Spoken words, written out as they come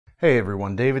Hey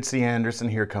everyone, David C. Anderson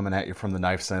here coming at you from the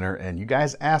Knife Center, and you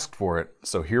guys asked for it,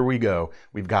 so here we go.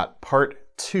 We've got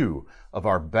part 2 of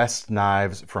our best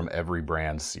knives from every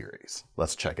brand series.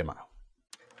 Let's check them out.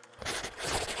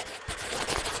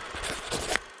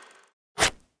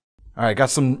 All right, got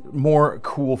some more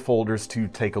cool folders to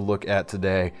take a look at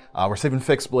today. We're saving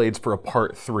fixed blades for a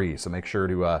part 3, so make sure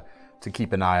to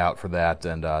keep an eye out for that,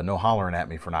 and no hollering at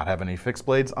me for not having any fixed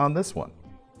blades on this one.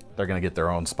 They're gonna get their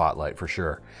own spotlight for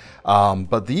sure.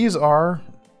 But these are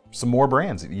some more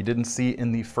brands that you didn't see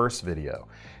in the first video.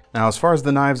 Now, as far as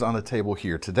the knives on the table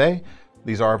here today,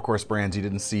 these are of course brands you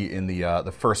didn't see in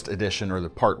the first edition or the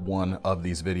part 1 of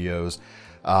these videos.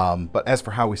 But as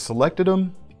for how we selected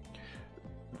them,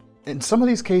 in some of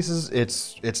these cases,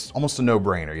 it's almost a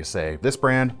no-brainer. You say, this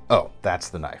brand, oh, that's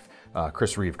the knife.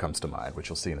 Chris Reeve comes to mind, which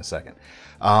you'll see in a second.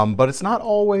 But it's not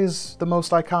always the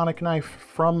most iconic knife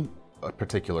from a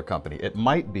particular company. It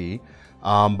might be,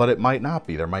 but it might not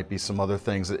be. There might be some other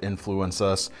things that influence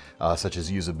us, such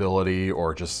as usability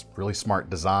or just really smart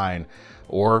design,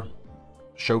 or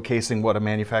showcasing what a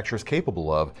manufacturer is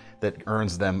capable of that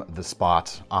earns them the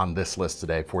spot on this list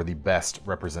today for the best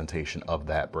representation of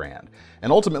that brand.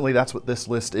 And ultimately, that's what this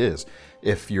list is.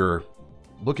 If you're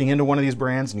looking into one of these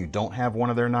brands and you don't have one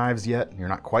of their knives yet, and you're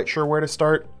not quite sure where to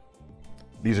start,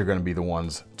 these are going to be the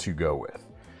ones to go with.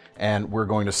 And we're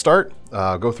going to start,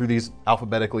 go through these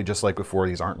alphabetically just like before.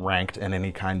 These aren't ranked in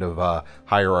any kind of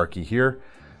hierarchy here.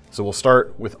 So we'll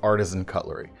start with artisan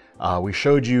cutlery. We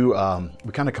showed you,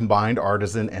 we kind of combined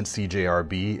artisan and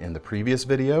CJRB in the previous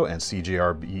video, and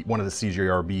CJRB, one of the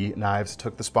CJRB knives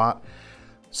took the spot.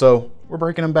 So we're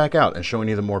breaking them back out and showing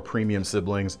you the more premium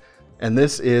siblings. And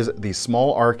this is the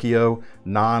Small Archeo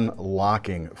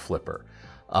non-locking flipper.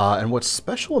 And what's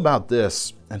special about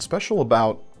this, and special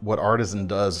about what Artisan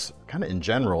does kind of in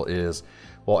general, is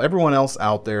while everyone else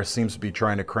out there seems to be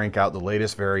trying to crank out the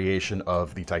latest variation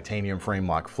of the titanium frame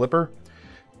lock flipper,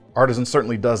 Artisan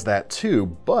certainly does that too,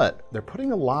 but they're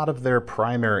putting a lot of their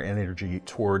primary energy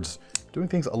towards doing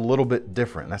things a little bit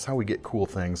different. That's how we get cool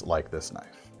things like this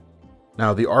knife.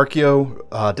 Now, the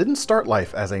Archeo didn't start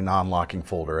life as a non-locking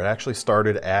folder. It actually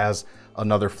started as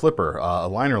another flipper, a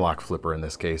liner lock flipper in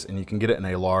this case, and you can get it in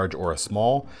a large or a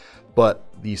small, but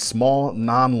the small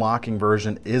non-locking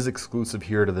version is exclusive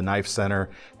here to the Knife Center,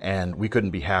 and we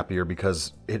couldn't be happier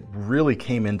because it really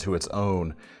came into its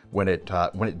own when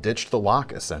it ditched the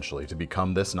lock essentially to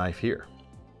become this knife here.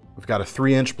 We've got a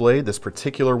 3-inch blade. This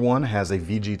particular one has a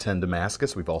VG10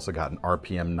 Damascus. We've also got an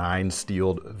RPM 9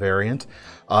 steeled variant,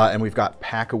 and we've got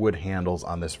pack-a-wood handles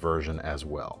on this version as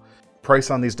well.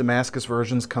 Price on these Damascus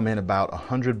versions come in about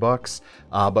 $100,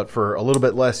 but for a little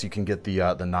bit less, you can get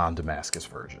the non-Damascus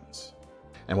versions.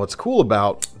 And what's cool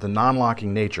about the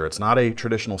non-locking nature, it's not a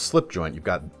traditional slip joint. You've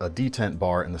got a detent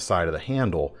bar in the side of the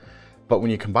handle, but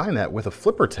when you combine that with a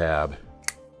flipper tab,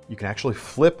 you can actually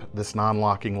flip this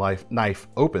non-locking knife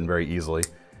open very easily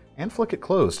and flick it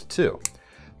closed too.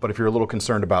 But if you're a little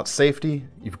concerned about safety,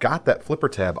 you've got that flipper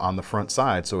tab on the front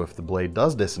side, so if the blade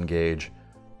does disengage,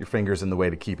 your finger's in the way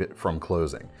to keep it from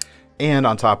closing. And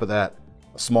on top of that,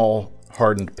 a small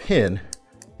hardened pin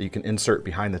that you can insert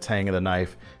behind the tang of the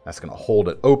knife. That's gonna hold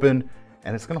it open,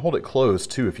 and it's gonna hold it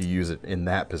closed too if you use it in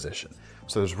that position.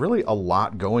 So there's really a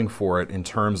lot going for it in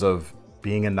terms of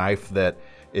being a knife that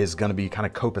is gonna be kind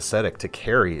of copacetic to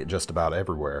carry just about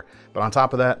everywhere. But on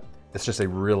top of that, it's just a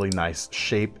really nice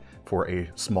shape for a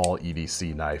small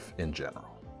EDC knife in general.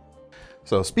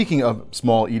 So speaking of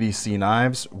small EDC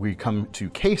knives, we come to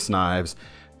case knives,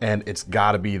 and it's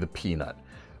gotta be the Peanut.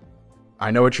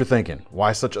 I know what you're thinking,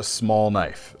 why such a small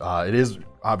knife? It is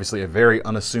obviously a very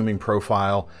unassuming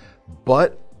profile,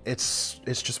 but it's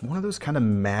just one of those kind of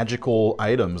magical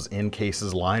items in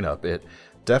Case's lineup. It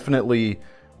definitely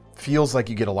feels like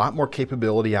you get a lot more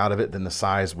capability out of it than the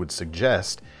size would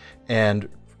suggest, and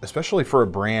especially for a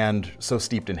brand so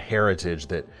steeped in heritage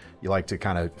that you like to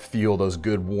kind of feel those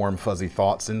good, warm, fuzzy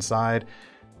thoughts inside.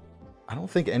 I don't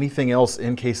think anything else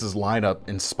in Case's lineup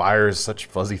inspires such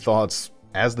fuzzy thoughts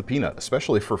as the Peanut,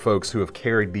 especially for folks who have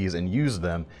carried these and used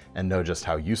them and know just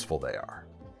how useful they are.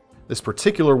 This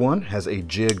particular one has a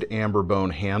jigged amber bone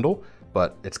handle,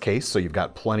 but it's case, so you've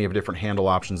got plenty of different handle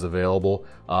options available,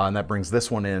 and that brings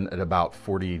this one in at about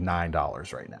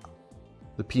 $49 right now.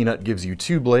 The Peanut gives you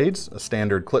 2 blades, a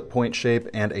standard clip point shape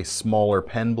and a smaller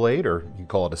pen blade, or you can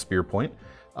call it a spear point.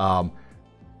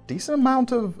 Decent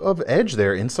amount of edge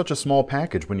there in such a small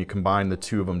package when you combine the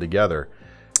 2 of them together.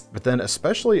 But then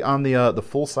especially on the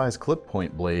full-size clip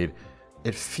point blade,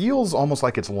 it feels almost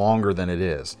like it's longer than it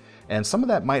is. And some of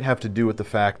that might have to do with the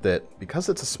fact that because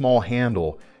it's a small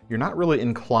handle, you're not really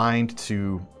inclined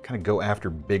to kind of go after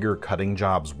bigger cutting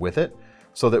jobs with it,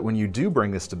 so that when you do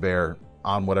bring this to bear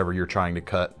on whatever you're trying to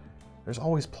cut, there's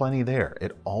always plenty there.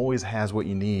 It always has what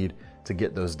you need to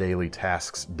get those daily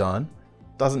tasks done.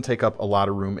 Doesn't take up a lot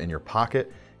of room in your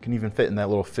pocket. Can even fit in that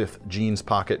little 5th jeans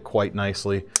pocket quite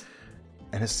nicely.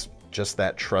 And it's just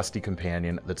that trusty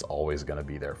companion that's always gonna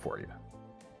be there for you.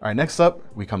 All right, next up,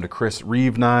 we come to Chris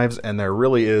Reeve knives, and there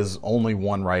really is only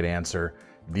one right answer,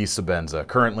 the Sebenza.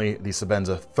 Currently, the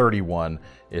Sebenza 31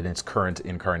 in its current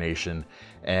incarnation.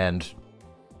 And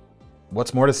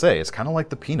what's more to say? It's kind of like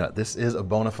the Peanut. This is a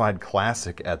bona fide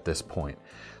classic at this point.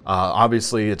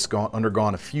 Obviously, it's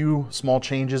undergone a few small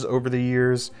changes over the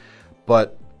years,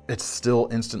 but it's still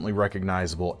instantly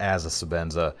recognizable as a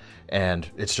Sebenza, and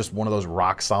it's just one of those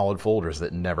rock-solid folders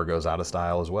that never goes out of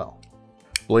style as well.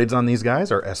 Blades on these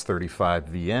guys are S35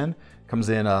 VN, comes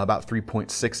in about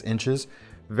 3.6 inches.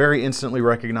 Very instantly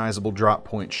recognizable drop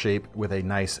point shape with a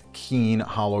nice keen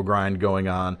hollow grind going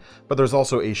on, but there's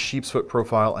also a sheep's foot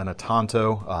profile and a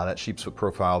tanto. That sheep's foot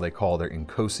profile they call their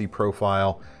Inkosi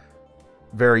profile.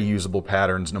 Very usable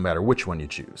patterns no matter which one you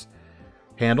choose.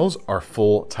 Handles are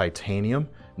full titanium,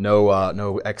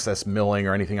 no excess milling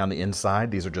or anything on the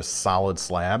inside. These are just solid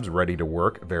slabs ready to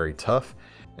work, very tough.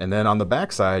 And then on the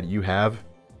backside you have,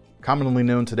 commonly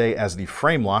known today as the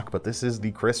frame lock, but this is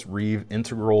the Chris Reeve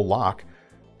integral lock,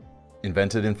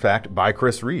 invented in fact by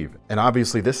Chris Reeve. And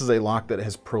obviously this is a lock that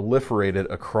has proliferated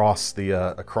across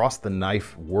the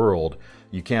knife world.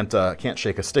 You can't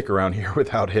shake a stick around here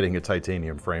without hitting a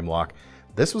titanium frame lock.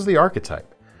 This was the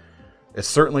archetype. It's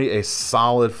certainly a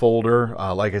solid folder.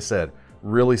 Like I said,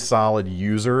 really solid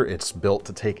user. It's built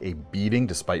to take a beating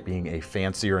despite being a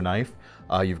fancier knife.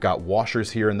 You've got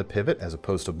washers here in the pivot as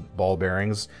opposed to ball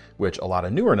bearings, which a lot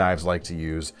of newer knives like to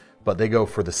use, but they go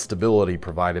for the stability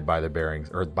provided by the bearings,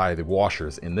 or by the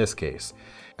washers in this case.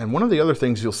 And one of the other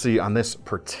things you'll see on this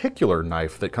particular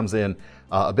knife that comes in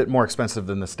a bit more expensive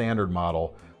than the standard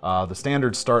model, the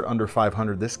standards start under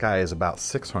 500, this guy is about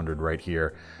 600 right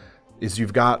here, is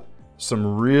you've got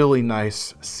some really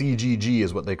nice CGG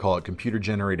is what they call it, computer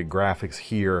generated graphics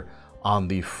here on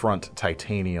the front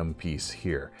titanium piece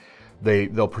here.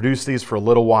 They'll produce these for a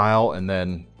little while and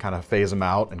then kind of phase them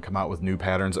out and come out with new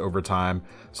patterns over time.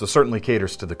 So certainly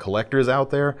caters to the collectors out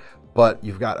there, but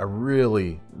you've got a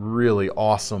really, really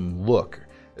awesome look,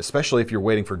 especially if you're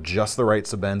waiting for just the right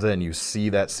Sebenza and you see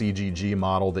that CGG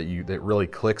model that really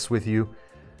clicks with you.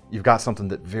 You've got something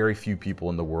that very few people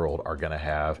in the world are gonna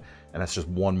have, and that's just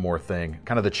one more thing,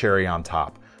 kind of the cherry on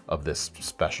top of this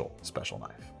special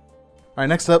knife. All right,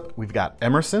 next up, we've got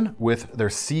Emerson with their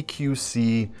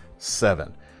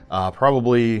CQC7.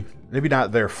 Probably, maybe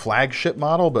not their flagship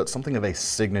model, but something of a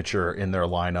signature in their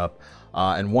lineup,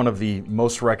 and one of the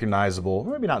most recognizable,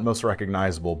 maybe not most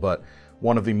recognizable, but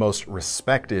one of the most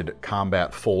respected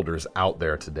combat folders out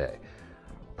there today.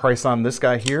 Price on this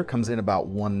guy here comes in about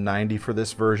 $190 for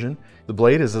this version. The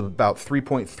blade is about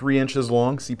 3.3 inches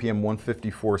long, CPM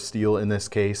 154 steel in this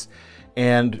case,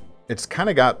 and it's kind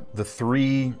of got the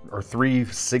three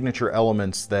signature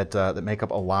elements that make up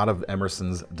a lot of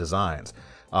Emerson's designs.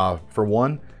 For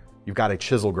one, you've got a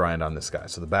chisel grind on this guy,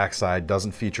 so the backside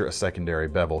doesn't feature a secondary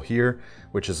bevel here,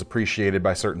 which is appreciated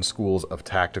by certain schools of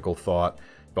tactical thought.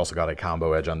 You've also got a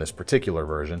combo edge on this particular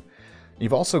version.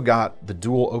 You've also got the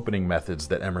dual opening methods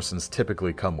that Emerson's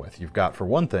typically come with. You've got, for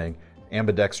one thing,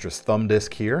 ambidextrous thumb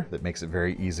disc here that makes it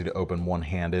very easy to open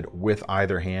one-handed with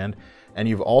either hand. And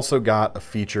you've also got a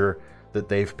feature that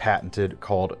they've patented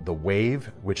called the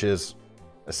Wave, which is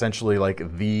essentially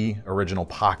like the original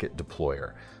pocket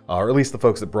deployer, or at least the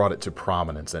folks that brought it to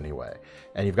prominence anyway.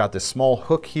 And you've got this small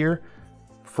hook here.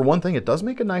 For one thing, it does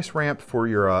make a nice ramp for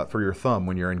your thumb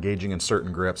when you're engaging in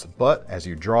certain grips, but as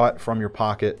you draw it from your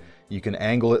pocket, you can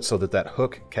angle it so that that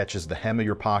hook catches the hem of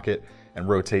your pocket and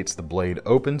rotates the blade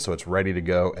open so it's ready to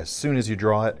go as soon as you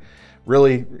draw it.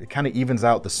 Really, it kind of evens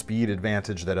out the speed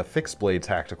advantage that a fixed blade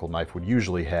tactical knife would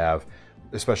usually have,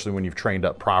 especially when you've trained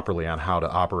up properly on how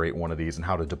to operate one of these and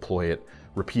how to deploy it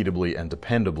repeatably and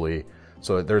dependably.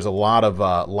 So there's a lot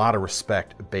of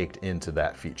respect baked into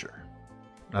that feature.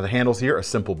 Now the handles here are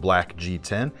simple black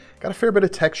G10. Got a fair bit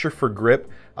of texture for grip,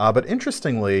 but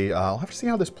interestingly, I'll have to see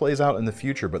how this plays out in the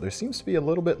future, but there seems to be a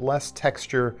little bit less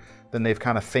texture than they've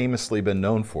kind of famously been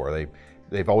known for.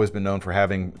 They've always been known for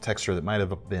having texture that might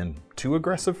have been too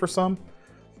aggressive for some.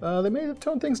 They may have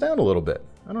toned things down a little bit.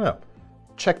 I don't know.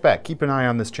 Check back, keep an eye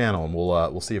on this channel, and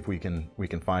we'll see if we can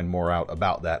find more out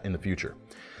about that in the future.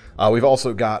 We've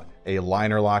also got a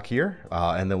liner lock here,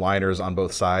 and the liners on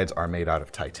both sides are made out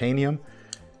of titanium.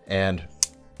 And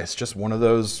it's just one of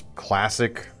those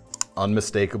classic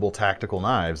unmistakable tactical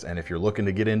knives, and if you're looking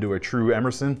to get into a true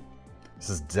Emerson, this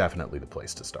is definitely the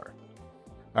place to start.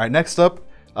 All right, next up,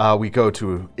 we go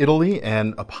to Italy,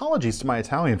 and apologies to my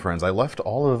Italian friends. I left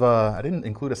all of, I didn't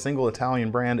include a single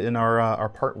Italian brand in our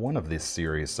part 1 of this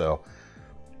series, so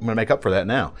I'm gonna make up for that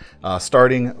now.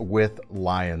 Starting with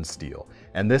Lion Steel.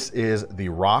 And this is the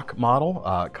Rock model.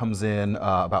 It comes in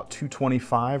about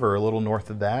 $225 or a little north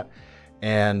of that.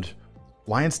 And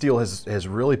Lion Steel has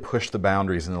really pushed the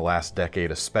boundaries in the last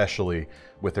decade, especially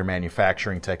with their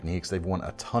manufacturing techniques. They've won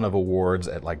a ton of awards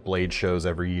at like blade shows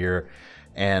every year.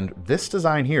 And this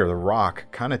design here, the Rock,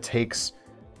 kind of takes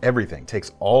everything,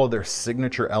 takes all of their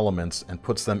signature elements and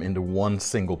puts them into one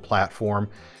single platform.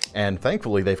 And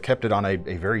thankfully, they've kept it on a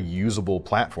very usable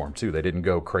platform too. They didn't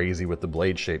go crazy with the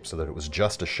blade shape so that it was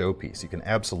just a showpiece. You can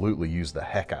absolutely use the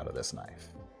heck out of this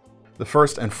knife. The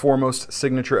first and foremost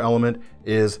signature element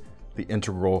is the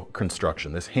integral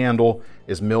construction. This handle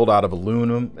is milled out of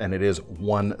aluminum, and it is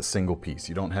one single piece.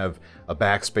 You don't have a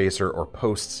backspacer or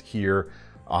posts here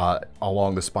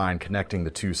along the spine connecting the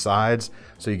two sides,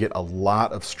 so you get a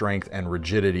lot of strength and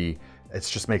rigidity. It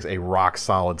just makes a rock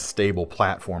solid, stable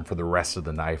platform for the rest of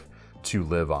the knife to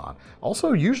live on.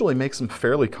 Also usually makes them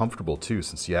fairly comfortable too,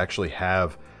 since you actually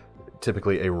have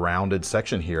typically a rounded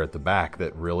section here at the back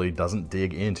that really doesn't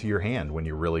dig into your hand when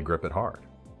you really grip it hard.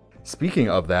 Speaking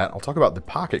of that, I'll talk about the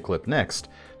pocket clip next.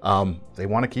 They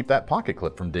want to keep that pocket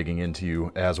clip from digging into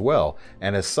you as well.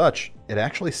 And as such, it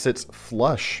actually sits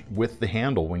flush with the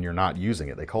handle when you're not using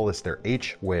it. They call this their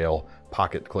H-Whale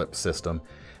pocket clip system.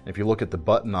 And if you look at the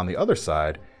button on the other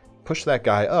side, push that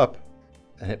guy up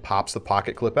and it pops the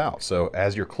pocket clip out. So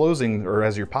as you're closing or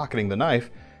as you're pocketing the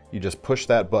knife, you just push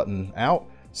that button out,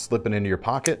 slip it into your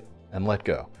pocket and let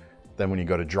go. Then when you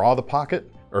go to draw the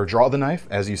pocket or draw the knife,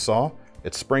 as you saw,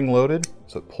 it's spring loaded,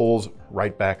 so it pulls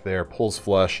right back there, pulls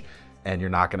flush, and you're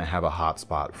not gonna have a hot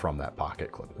spot from that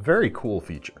pocket clip. Very cool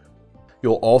feature.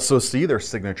 You'll also see their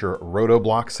signature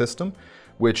rotoblock system,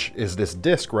 which is this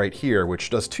disc right here,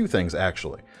 which does two things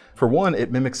actually. For one,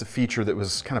 it mimics a feature that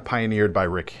was kind of pioneered by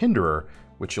Rick Hinderer,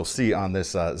 which you'll see on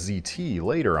this ZT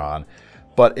later on,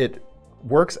 but it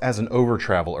works as an over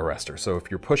travel arrestor. So if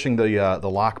you're pushing the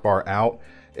lock bar out,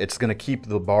 it's gonna keep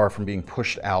the bar from being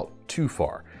pushed out too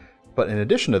far. But in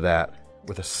addition to that,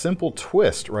 with a simple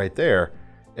twist right there,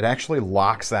 it actually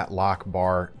locks that lock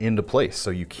bar into place.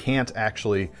 So you can't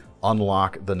actually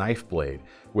unlock the knife blade,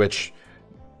 which,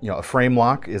 you know, a frame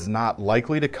lock is not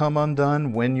likely to come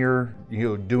undone when you're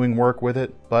doing work with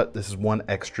it, but this is one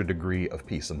extra degree of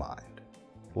peace of mind.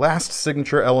 Last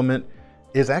signature element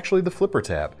is actually the flipper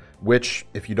tab, which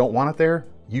if you don't want it there,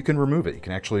 you can remove it. You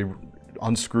can actually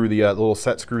unscrew the little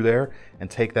set screw there and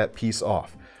take that piece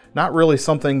off. Not really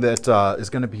something that is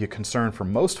going to be a concern for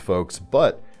most folks,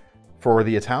 but for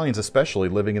the Italians especially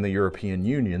living in the European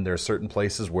Union, there are certain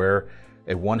places where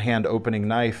a one-hand opening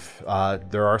knife,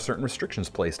 there are certain restrictions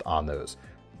placed on those.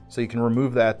 So you can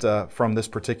remove that from this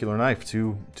particular knife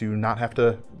to not have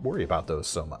to worry about those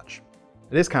so much.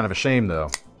 It is kind of a shame though,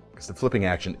 because the flipping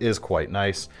action is quite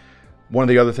nice. One of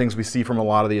the other things we see from a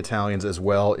lot of the Italians as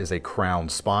well is a crown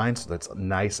spine, so that's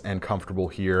nice and comfortable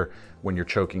here when you're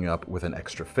choking up with an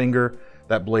extra finger.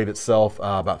 That blade itself,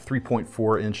 about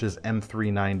 3.4 inches,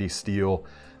 M390 steel,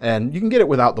 and you can get it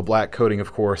without the black coating,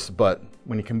 of course, but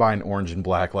when you combine orange and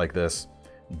black like this,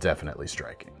 definitely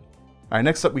striking. All right,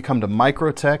 next up we come to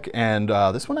Microtech, and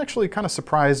this one actually kind of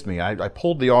surprised me. I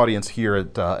pulled the audience here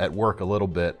at work a little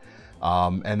bit,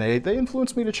 and they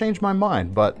influenced me to change my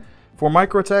mind, but for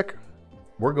Microtech,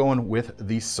 we're going with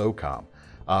the SOCOM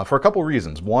for a couple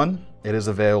reasons. One, it is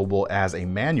available as a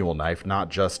manual knife, not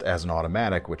just as an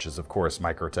automatic, which is of course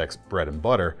Microtech's bread and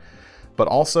butter, but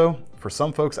also for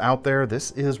some folks out there,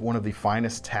 this is one of the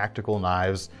finest tactical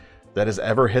knives that has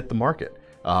ever hit the market.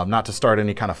 Not to start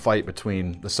any kind of fight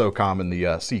between the SOCOM and the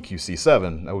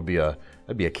CQC7,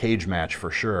 that'd be a cage match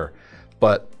for sure,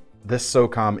 but this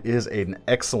SOCOM is an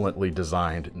excellently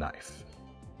designed knife.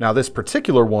 Now this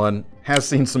particular one has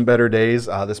seen some better days.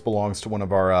 This belongs to one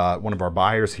of our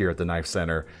buyers here at the Knife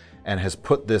Center and has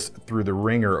put this through the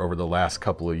ringer over the last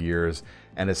couple of years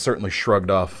and has certainly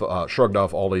shrugged off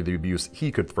all of the abuse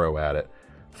he could throw at it.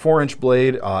 4-inch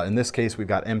blade, in this case we've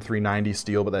got M390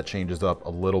 steel, but that changes up a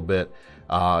little bit.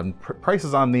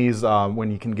 Prices on these,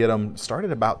 when you can get them, start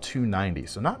at about $290,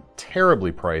 so not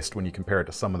terribly priced when you compare it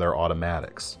to some of their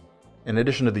automatics. In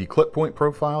addition to the clip point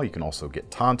profile, you can also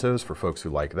get Tontos for folks who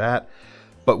like that.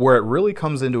 But where it really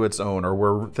comes into its own, or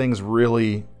where things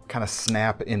really kind of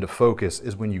snap into focus,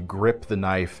 is when you grip the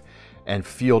knife and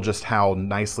feel just how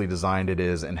nicely designed it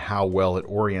is and how well it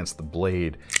orients the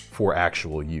blade for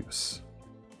actual use.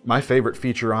 My favorite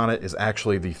feature on it is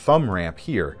actually the thumb ramp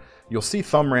here. You'll see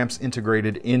thumb ramps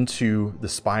integrated into the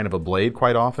spine of a blade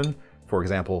quite often. For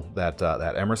example, that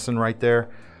Emerson right there.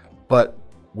 But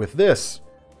with this,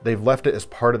 they've left it as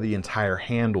part of the entire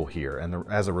handle here. And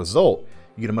as a result,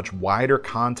 you get a much wider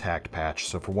contact patch.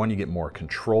 So for one, you get more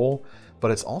control, but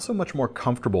it's also much more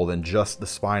comfortable than just the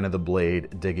spine of the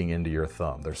blade digging into your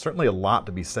thumb. There's certainly a lot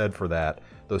to be said for that,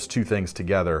 those two things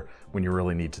together, when you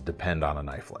really need to depend on a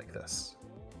knife like this.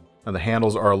 Now the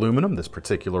handles are aluminum. This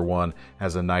particular one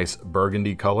has a nice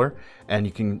burgundy color,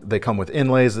 and they come with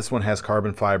inlays. This one has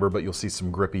carbon fiber, but you'll see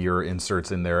some grippier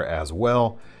inserts in there as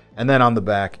well. And then on the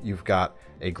back, you've got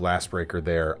a glass breaker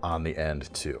there on the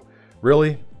end too.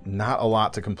 Really, not a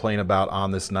lot to complain about on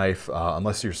this knife,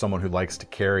 unless you're someone who likes to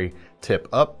carry tip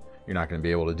up. You're not going to be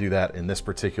able to do that in this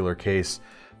particular case.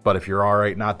 But if you're all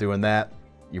right not doing that,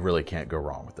 you really can't go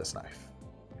wrong with this knife.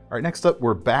 All right, next up,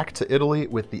 we're back to Italy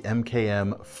with the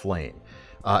MKM Flame.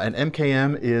 And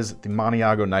MKM is the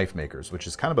Maniago knife makers, which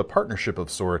is kind of a partnership of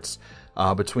sorts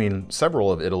between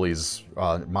several of Italy's,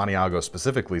 Maniago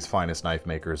specifically's finest knife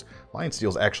makers. Lion Steel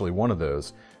is actually one of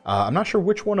those. I'm not sure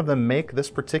which one of them make this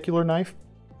particular knife,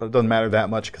 but it doesn't matter that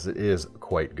much because it is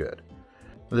quite good.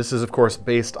 This is, of course,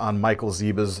 based on Michael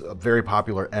Zeba's very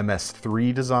popular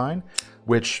MS3 design,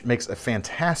 which makes a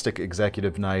fantastic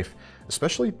executive knife,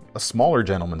 especially a smaller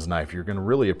gentleman's knife. You're going to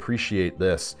really appreciate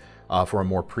this for a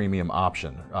more premium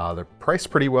option. They're priced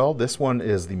pretty well. This one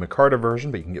is the micarta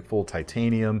version, but you can get full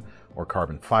titanium or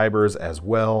carbon fibers as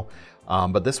well.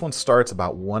 But this one starts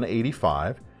about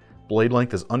 $185. Blade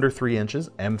length is under 3 inches,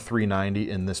 M390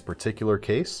 in this particular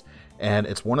case. And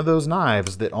it's one of those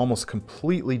knives that almost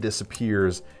completely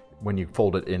disappears when you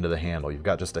fold it into the handle. You've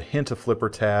got just a hint of flipper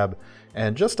tab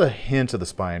and just a hint of the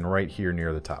spine right here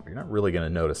near the top. You're not really going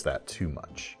to notice that too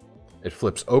much. It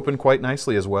flips open quite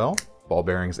nicely as well. Ball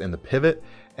bearings in the pivot,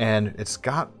 and it's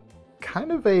got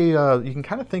kind of a, you can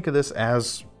kind of think of this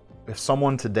as if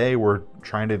someone today were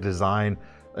trying to design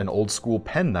an old school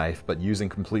pen knife, but using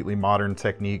completely modern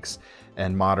techniques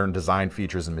and modern design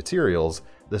features and materials.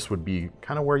 This would be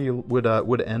kind of where you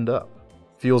would end up.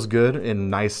 Feels good in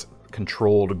nice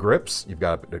controlled grips. You've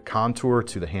got a contour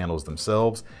to the handles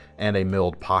themselves and a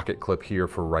milled pocket clip here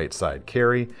for right side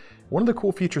carry. One of the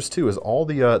cool features too is all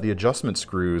the adjustment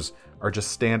screws are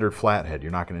just standard flathead.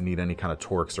 You're not going to need any kind of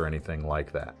Torx or anything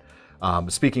like that.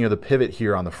 Speaking of the pivot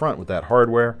here on the front with that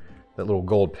hardware, that little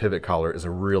gold pivot collar is a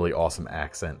really awesome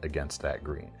accent against that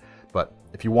green. But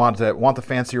if you want the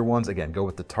fancier ones, again, go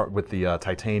with the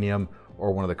titanium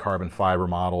or one of the carbon fiber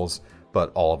models,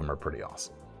 but all of them are pretty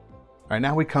awesome. All right,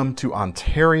 now we come to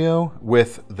Ontario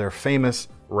with their famous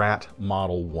Rat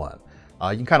Model 1.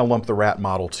 You can kind of lump the Rat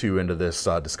Model 2 into this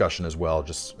discussion as well,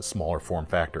 just a smaller form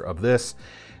factor of this.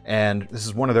 And this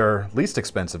is one of their least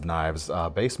expensive knives.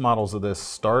 Base models of this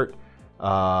start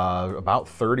about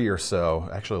 30 or so,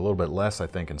 actually a little bit less, I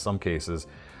think, in some cases.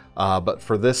 But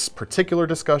for this particular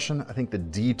discussion, I think the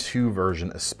D2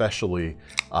 version especially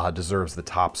deserves the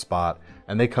top spot,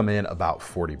 and they come in about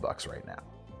 40 bucks right now.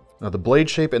 Now the blade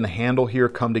shape and the handle here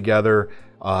come together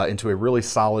into a really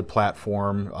solid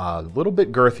platform, a little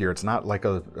bit girthier. It's not like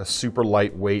a super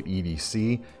lightweight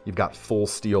EDC. You've got full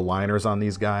steel liners on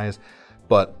these guys,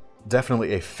 but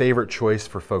definitely a favorite choice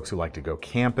for folks who like to go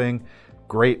camping.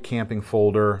 Great camping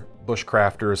folder.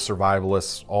 Bushcrafters,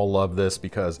 survivalists all love this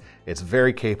because it's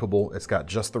very capable. It's got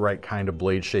just the right kind of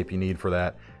blade shape you need for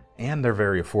that, and they're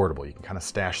very affordable. You can kind of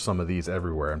stash some of these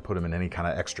everywhere and put them in any kind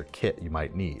of extra kit you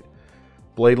might need.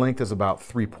 Blade length is about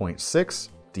 3.6,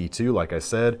 D2 like I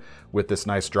said, with this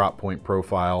nice drop point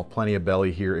profile. Plenty of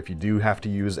belly here if you do have to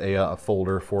use a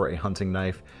folder for a hunting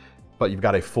knife, but you've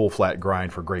got a full flat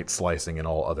grind for great slicing in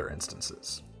all other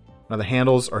instances. Now the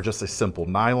handles are just a simple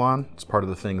nylon. It's part of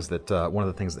the things that, one of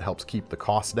the things that helps keep the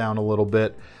cost down a little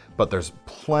bit, but there's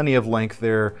plenty of length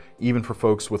there, even for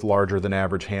folks with larger than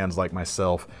average hands like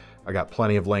myself. I got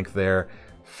plenty of length there.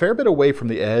 Fair bit away from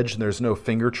the edge, and there's no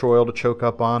finger choil to choke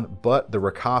up on, but the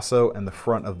ricasso and the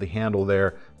front of the handle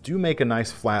there do make a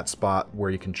nice flat spot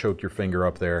where you can choke your finger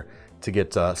up there to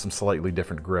get some slightly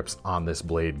different grips on this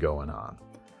blade going on.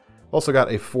 Also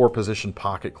got a 4-position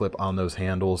pocket clip on those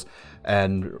handles,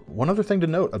 and one other thing to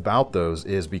note about those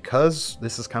is because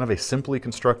this is kind of a simply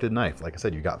constructed knife, like I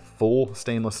said, you got full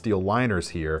stainless steel liners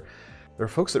here. There are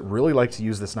folks that really like to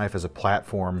use this knife as a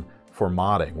platform for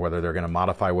modding, whether they're going to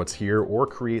modify what's here or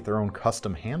create their own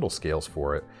custom handle scales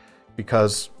for it,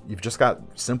 because you've just got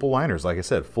simple liners, like I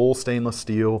said, full stainless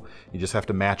steel. You just have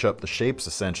to match up the shapes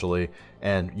essentially,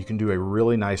 and you can do a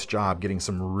really nice job getting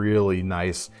some really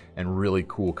nice and really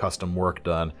cool custom work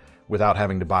done without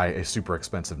having to buy a super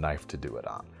expensive knife to do it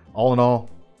on. All in all,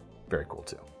 very cool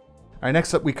too. All right,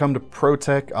 next up we come to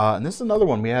ProTech, and this is another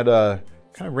one we had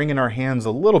kind of wringing our hands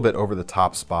a little bit over the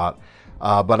top spot.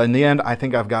 But in the end, I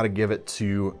think I've got to give it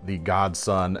to the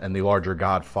Godson and the larger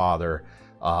Godfather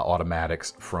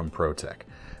automatics from ProTech.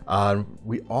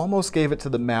 We almost gave it to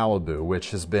the Malibu,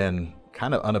 which has been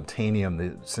kind of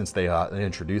unobtainium since they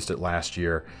introduced it last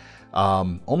year.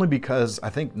 Only because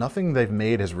I think nothing they've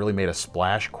made has really made a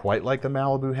splash quite like the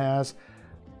Malibu has.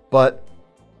 But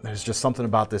there's just something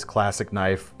about this classic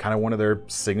knife, kind of one of their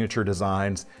signature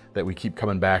designs that we keep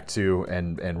coming back to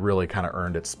and really kind of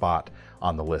earned its spot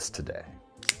on the list today.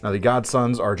 Now the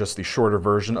Godsons are just the shorter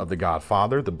version of the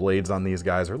Godfather. The blades on these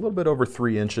guys are a little bit over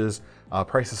 3 inches.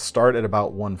 Prices start at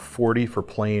about $140 for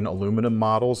plain aluminum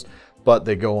models, but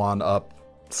they go on up.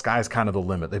 Sky's kind of the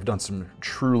limit. They've done some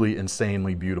truly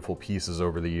insanely beautiful pieces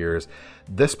over the years.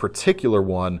 This particular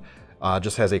one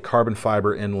just has a carbon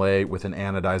fiber inlay with an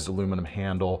anodized aluminum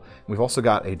handle. We've also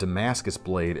got a Damascus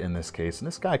blade in this case, and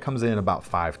this guy comes in about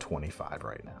 $525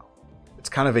 right now. It's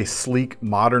kind of a sleek,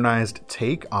 modernized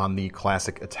take on the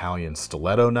classic Italian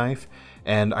stiletto knife,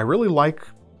 and I really like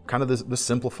kind of the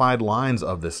simplified lines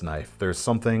of this knife. There's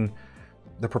something,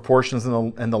 the proportions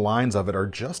and the lines of it are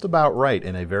just about right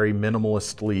in a very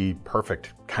minimalistically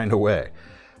perfect kind of way.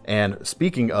 And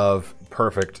speaking of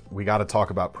perfect, we got to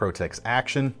talk about ProTech's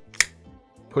action.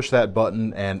 Push that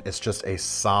button and it's just a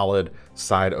solid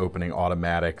side opening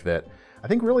automatic that I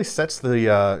think really sets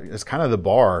the is kind of the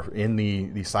bar in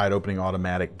the side opening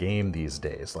automatic game these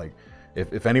days. Like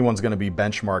if anyone's going to be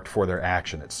benchmarked for their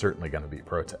action, it's certainly going to be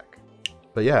ProTech.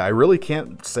 But yeah, I really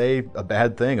can't say a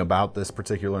bad thing about this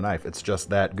particular knife. It's just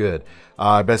that good.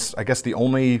 I guess the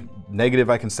only negative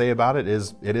I can say about it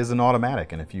is an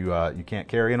automatic, and if you can't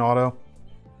carry an auto,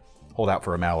 hold out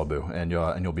for a Malibu,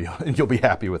 and you'll be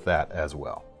happy with that as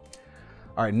well.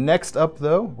 All right, next up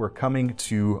though, we're coming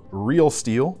to Real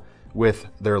Steel with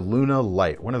their Luna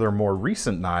Light, one of their more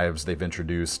recent knives they've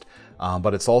introduced,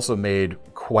 but it's also made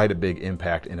quite a big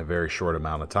impact in a very short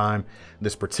amount of time.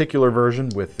 This particular version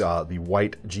with the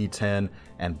white G10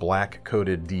 and black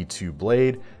coated D2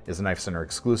 blade is a KnifeCenter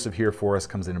exclusive here for us,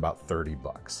 comes in about 30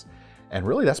 bucks. And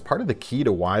really that's part of the key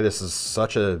to why this is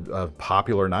such a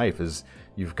popular knife, is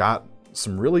you've got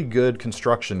some really good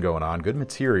construction going on, good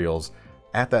materials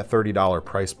at that $30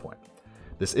 price point.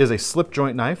 This is a slip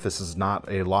joint knife. This is not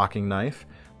a locking knife,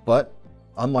 but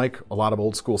unlike a lot of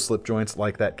old school slip joints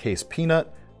like that Case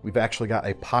Peanut, we've actually got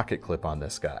a pocket clip on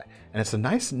this guy. And it's a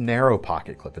nice narrow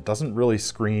pocket clip. It doesn't really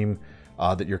scream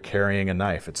that you're carrying a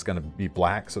knife. It's gonna be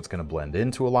black, so it's gonna blend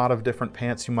into a lot of different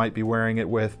pants you might be wearing it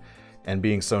with. And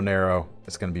being so narrow,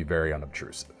 it's gonna be very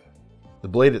unobtrusive. The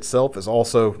blade itself is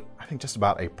also, I think, just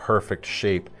about a perfect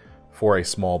shape for a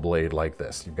small blade like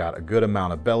this. You've got a good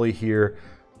amount of belly here,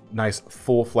 nice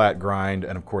full flat grind,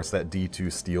 and of course that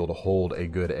D2 steel to hold a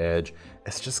good edge.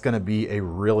 It's just going to be a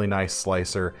really nice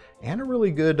slicer and a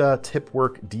really good tip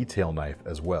work detail knife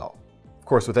as well. Of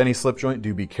course, with any slip joint,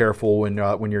 do be careful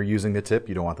when you're using the tip.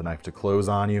 You don't want the knife to close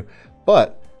on you.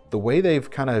 But the way they've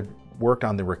kind of worked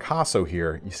on the ricasso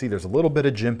here, you see there's a little bit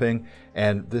of jimping,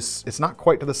 and it's not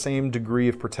quite to the same degree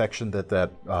of protection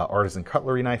that artisan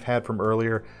cutlery knife had from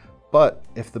earlier. But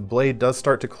if the blade does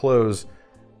start to close,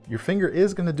 your finger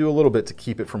is going to do a little bit to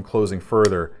keep it from closing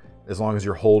further, as long as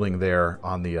you're holding there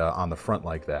on the front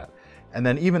like that. And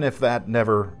then even if that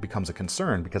never becomes a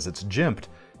concern because it's jimped,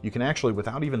 you can actually,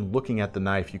 without even looking at the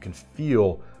knife, you can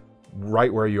feel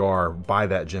right where you are by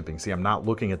that jimping. See, I'm not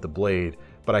looking at the blade,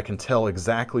 but I can tell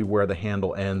exactly where the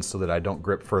handle ends so that I don't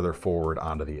grip further forward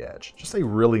onto the edge. Just a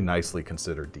really nicely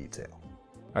considered detail.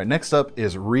 All right, next up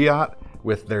is Riot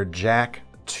with their Jack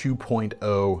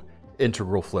 2.0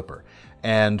 integral flipper.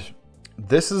 And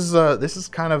this is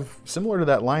kind of similar to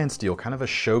that Lion Steel, kind of a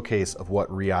showcase of what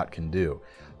Riot can do.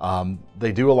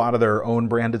 They do a lot of their own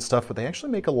branded stuff, but they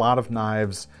actually make a lot of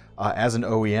knives as an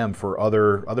OEM for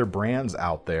other brands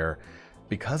out there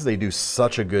because they do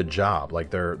such a good job. Like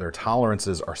their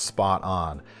tolerances are spot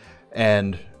on.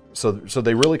 And so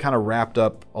they really kind of wrapped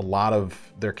up a lot of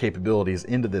their capabilities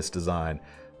into this design.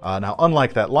 Now,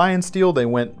 unlike that Lion Steel, they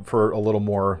went for a little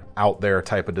more out there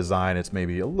type of design. It's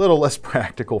maybe a little less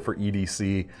practical for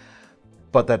EDC,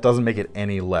 but that doesn't make it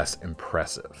any less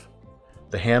impressive.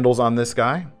 The handles on this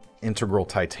guy, integral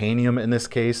titanium in this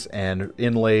case, and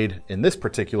inlaid in this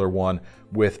particular one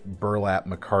with burlap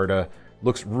micarta.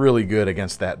 Looks really good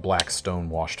against that black stone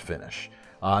washed finish.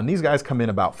 And these guys come in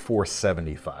about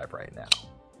 $475 right now.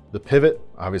 The pivot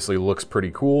obviously looks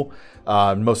pretty cool.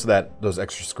 Most of those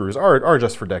extra screws are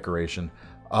just for decoration.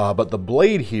 But the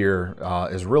blade here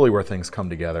is really where things come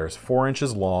together. It's 4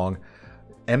 inches long,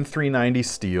 M390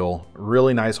 steel,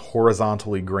 really nice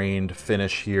horizontally grained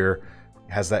finish here.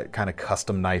 has that kind of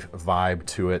custom knife vibe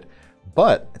to it,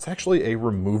 but it's actually a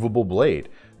removable blade.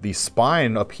 The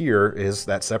spine up here is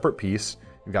that separate piece.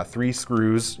 You've got 3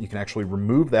 screws. You can actually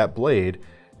remove that blade,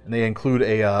 and they include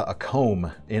a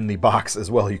comb in the box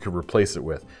as well you could replace it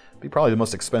with. It'd be probably the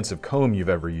most expensive comb you've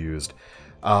ever used.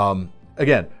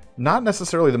 Again, not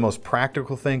necessarily the most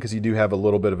practical thing, because you do have a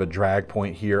little bit of a drag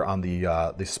point here on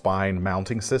the spine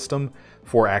mounting system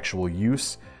for actual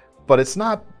use, but it's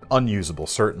not unusable,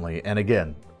 certainly. And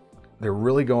again, they're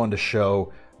really going to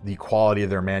show the quality of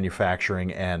their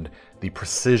manufacturing and the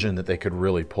precision that they could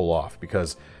really pull off,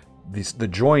 because the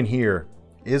join here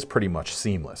is pretty much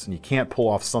seamless, and you can't pull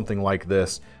off something like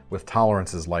this with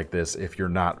tolerances like this if you're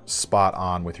not spot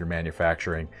on with your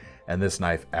manufacturing, and this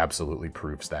knife absolutely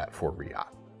proves that for Riot.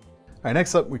 All right,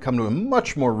 next up we come to a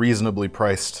much more reasonably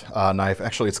priced knife.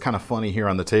 Actually, it's kind of funny here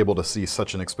on the table to see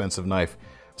such an expensive knife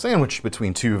sandwiched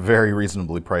between 2 very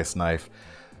reasonably priced knife.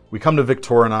 We come to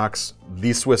Victorinox,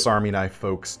 the Swiss Army knife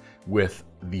folks, with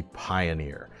the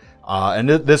Pioneer. And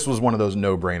this was one of those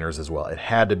no-brainers as well. It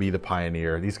had to be the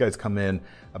Pioneer. These guys come in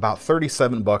about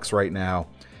 37 bucks right now.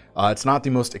 It's not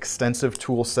the most extensive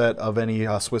tool set of any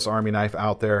Swiss Army knife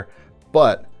out there,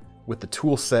 but with the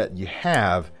tool set you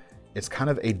have, it's kind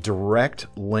of a direct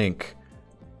link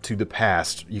to the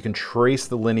past. You can trace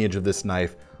the lineage of this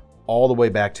knife all the way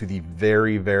back to the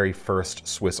very, very first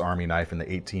Swiss Army knife in the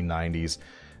 1890s.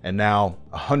 And now,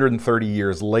 130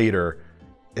 years later,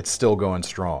 it's still going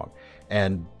strong.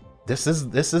 And this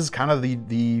is kind of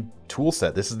the tool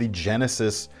set. This is the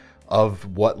genesis of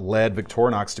what led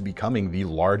Victorinox to becoming the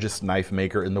largest knife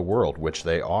maker in the world, which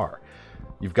they are.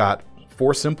 You've got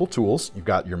 4 simple tools. You've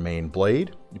got your main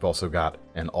blade. You've also got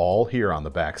an awl here on the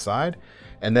back side.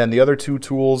 And then the other 2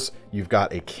 tools, you've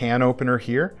got a can opener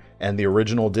here. And the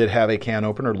original did have a can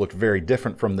opener, looked very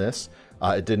different from this.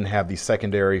 It didn't have the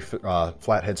secondary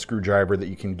flathead screwdriver that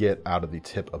you can get out of the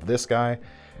tip of this guy.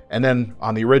 And then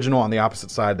on the original, on the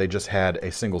opposite side, they just had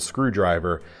a single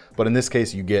screwdriver. But in this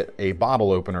case, you get a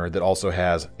bottle opener that also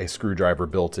has a screwdriver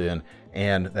built in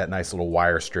and that nice little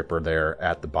wire stripper there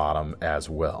at the bottom as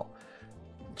well.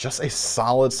 Just a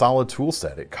solid tool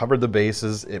set. It covered the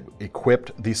bases. It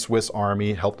equipped the Swiss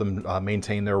Army, helped them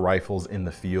maintain their rifles in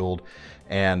the field,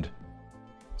 and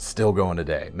still going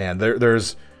today. Man,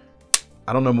 there's,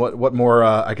 I don't know what more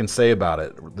I can say about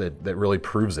it that really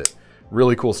proves it.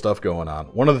 Really cool stuff going on.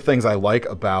 One of the things I like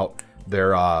about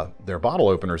their bottle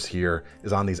openers here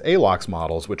is on these ALOX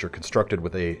models, which are constructed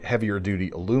with a heavier duty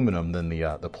aluminum than the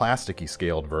plasticky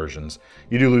scaled versions.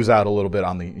 You do lose out a little bit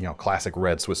on the classic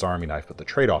red Swiss Army knife, but the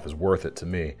trade-off is worth it to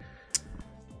me.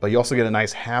 But you also get a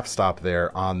nice half stop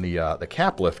there on the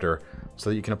cap lifter, so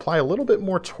that you can apply a little bit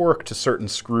more torque to certain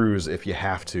screws if you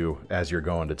have to as you're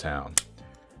going to town.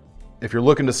 If you're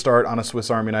looking to start on a Swiss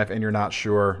Army knife and you're not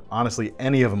sure, honestly,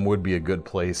 any of them would be a good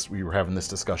place. We were having this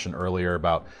discussion earlier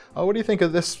about, oh, what do you think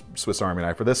of this Swiss Army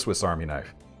knife or this Swiss Army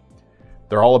knife?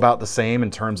 They're all about the same in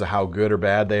terms of how good or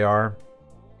bad they are.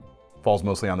 Falls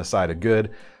mostly on the side of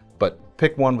good, but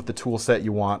pick one with the tool set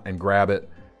you want and grab it.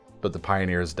 But the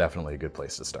Pioneer is definitely a good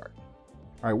place to start.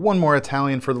 All right, one more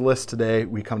Italian for the list today.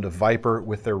 We come to Viper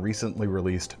with their recently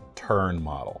released Turn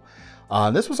model.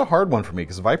 This was a hard one for me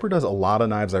because Viper does a lot of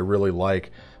knives I really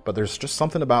like, but there's just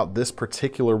something about this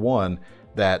particular one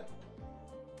that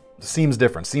seems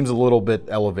different, seems a little bit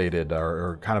elevated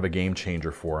or kind of a game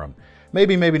changer for them.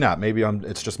 Maybe, maybe not. Maybe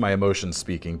it's just my emotions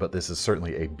speaking, but this is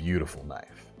certainly a beautiful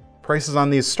knife. Prices on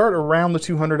these start around the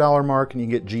 $200 mark, and you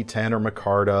get G10 or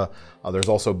micarta. There's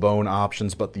also bone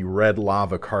options, but the red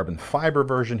lava carbon fiber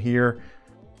version here,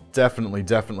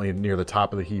 definitely near the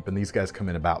top of the heap, and these guys come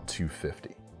in about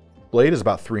 $250. Blade is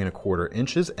about 3¼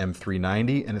 inches,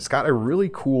 M390, and it's got a really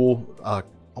cool,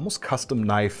 almost custom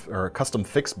knife or custom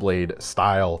fixed blade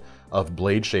style of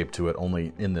blade shape to it,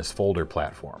 only in this folder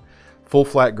platform. Full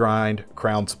flat grind,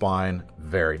 crown spine,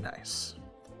 very nice.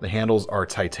 The handles are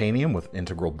titanium with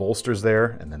integral bolsters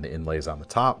there, and then the inlays on the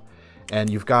top. And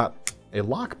you've got a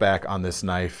lockback on this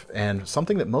knife, and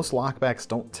something that most lockbacks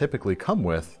don't typically come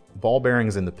with, ball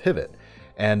bearings in the pivot.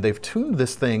 And they've tuned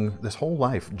this thing, this whole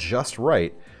knife, just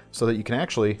right, so that you can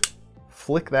actually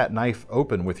flick that knife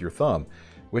open with your thumb,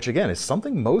 which again is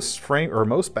something most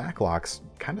backlocks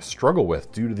kind of struggle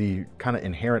with due to the kind of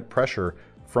inherent pressure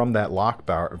from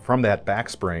that back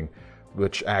spring,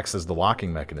 which acts as the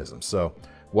locking mechanism. So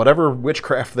whatever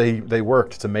witchcraft they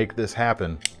worked to make this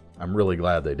happen, I'm really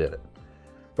glad they did it.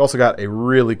 We've also got a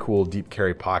really cool deep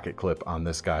carry pocket clip on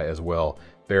this guy as well.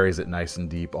 Buries it nice and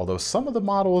deep, although some of the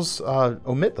models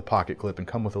omit the pocket clip and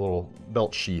come with a little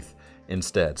belt sheath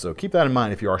instead. So keep that in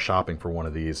mind if you are shopping for one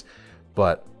of these.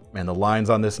 But man, the lines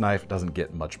on this knife doesn't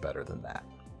get much better than that.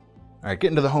 All right,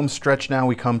 getting to the home stretch now,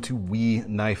 we come to We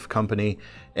Knife Company,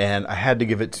 and I had to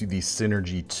give it to the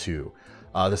Synergy 2.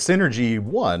 The Synergy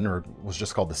 1, or was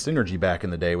just called the Synergy back in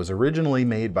the day, was originally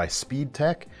made by Speed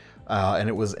Tech, and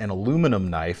it was an aluminum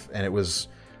knife, and it was,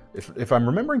 if I'm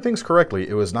remembering things correctly,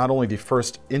 it was not only the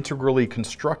first integrally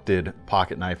constructed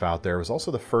pocket knife out there, it was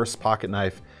also the first pocket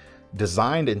knife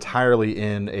designed entirely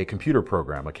in a computer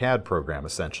program, a CAD program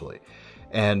essentially.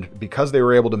 And because they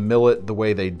were able to mill it the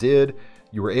way they did,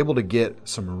 you were able to get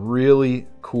some really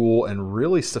cool and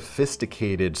really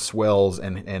sophisticated swells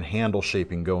and handle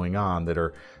shaping going on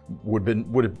that would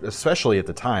have, especially at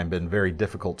the time, been very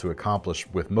difficult to accomplish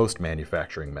with most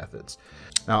manufacturing methods.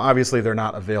 Now, obviously, they're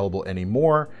not available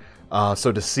anymore.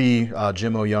 So to see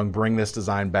Jim O'Young bring this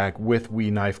design back with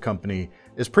We Knife Company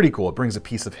is pretty cool. It brings a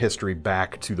piece of history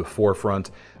back to the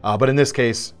forefront. But in this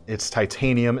case, it's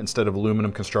titanium instead of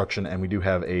aluminum construction, and we do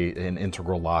have an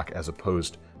integral lock as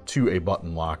opposed to a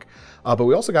button lock. But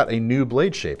we also got a new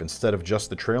blade shape. Instead of just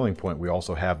the trailing point, we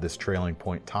also have this trailing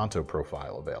point Tonto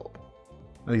profile available.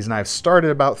 Now, these knives start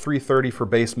at about $330 for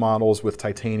base models with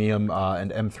titanium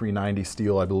and M390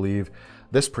 steel, I believe.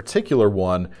 This particular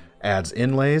one adds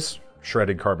inlays,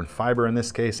 shredded carbon fiber in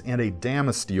this case, and a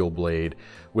Damasteel blade,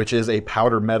 which is a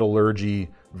powder metallurgy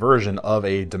version of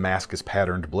a Damascus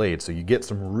patterned blade. So you get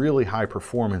some really high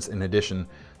performance in addition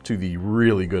to the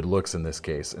really good looks in this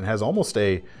case. And has almost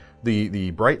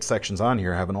the bright sections on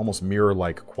here have an almost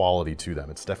mirror-like quality to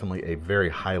them. It's definitely a very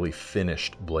highly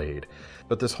finished blade.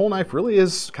 But this whole knife really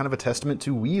is kind of a testament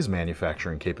to We's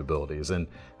manufacturing capabilities, and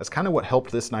that's kind of what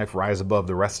helped this knife rise above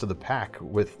the rest of the pack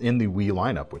within the We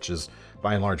lineup, which is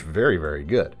by and large very, very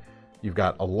good. You've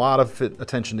got a lot of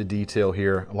attention to detail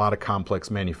here, a lot of complex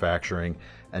manufacturing,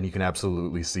 and you can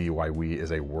absolutely see why We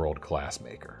is a world-class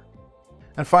maker.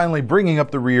 And finally, bringing up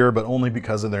the rear, but only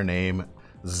because of their name,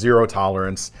 Zero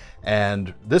Tolerance.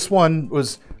 And this one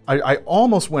was, I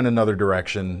almost went another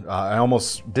direction. I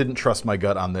almost didn't trust my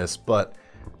gut on this, but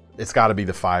it's got to be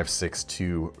the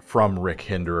 5.62 from Rick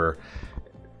Hinderer.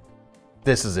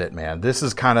 This is it, man. This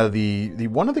is kind of the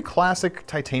one of the classic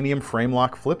titanium frame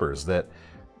lock flippers that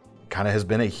kind of has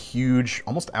been a huge,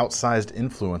 almost outsized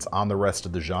influence on the rest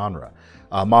of the genre.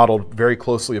 Modeled very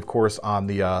closely, of course, on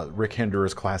the Rick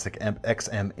Hinderer's classic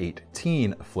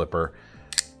XM18 flipper.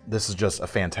 This is just a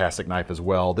fantastic knife as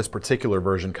well. This particular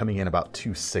version coming in about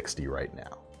 $260 right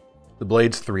now. The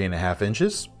blade's 3.5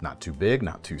 inches, not too big,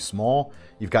 not too small.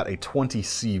 You've got a 20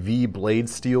 CV blade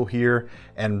steel here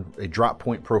and a drop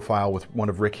point profile with one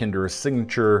of Rick Hinderer's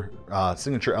signature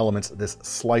elements, this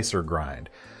slicer grind.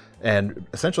 And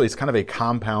essentially it's kind of a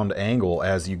compound angle.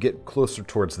 As you get closer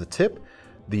towards the tip,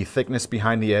 the thickness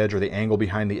behind the edge or the angle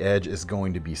behind the edge is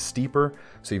going to be steeper.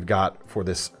 So you've got, for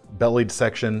this bellied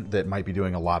section that might be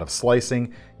doing a lot of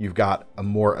slicing, you've got a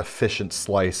more efficient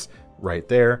slice right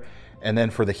there. And then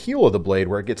for the heel of the blade,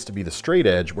 where it gets to be the straight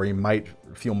edge, where you might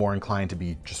feel more inclined to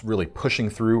be just really pushing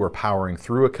through or powering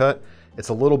through a cut, it's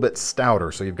a little bit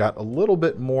stouter. So you've got a little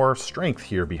bit more strength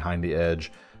here behind the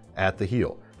edge at the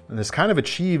heel. And this kind of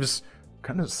achieves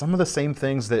kind of some of the same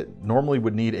things that normally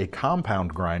would need a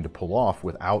compound grind to pull off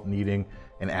without needing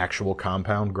an actual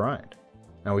compound grind.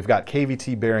 Now we've got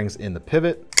KVT bearings in the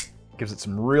pivot, gives it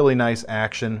some really nice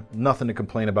action, nothing to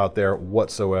complain about there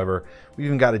whatsoever. We've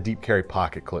even got a deep carry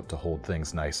pocket clip to hold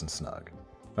things nice and snug.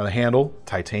 Now the handle,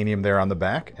 titanium there on the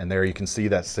back, and there you can see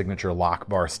that signature lock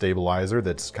bar stabilizer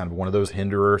that's kind of one of those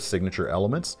Hinderer signature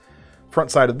elements. Front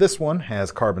side of this one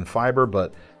has carbon fiber,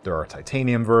 but there are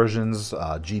titanium versions,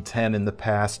 G10 in the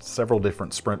past, several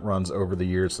different sprint runs over the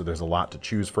years, so there's a lot to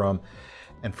choose from.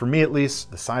 And for me at least,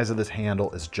 the size of this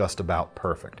handle is just about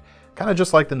perfect. Kind of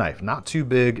just like the knife, not too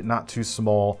big, not too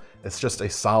small. It's just a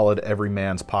solid every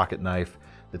man's pocket knife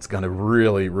that's gonna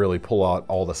really, really pull out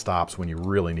all the stops when you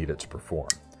really need it to perform.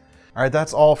 All right,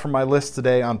 that's all from my list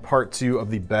today on part 2 of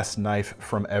the best knife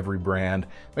from every brand.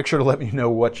 Make sure to let me know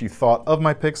what you thought of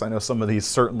my picks. I know some of these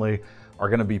certainly are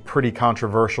gonna be pretty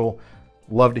controversial.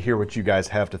 Love to hear what you guys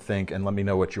have to think, and let me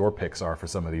know what your picks are for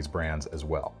some of these brands as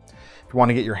well. If you want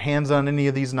to get your hands on any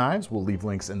of these knives, we'll leave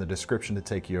links in the description to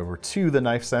take you over to the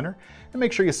Knife Center. And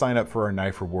make sure you sign up for our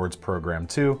Knife Rewards program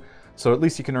too, so at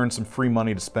least you can earn some free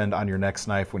money to spend on your next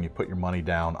knife when you put your money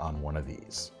down on one of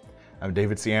these. I'm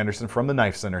David C. Anderson from the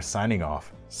Knife Center signing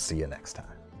off. See you next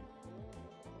time.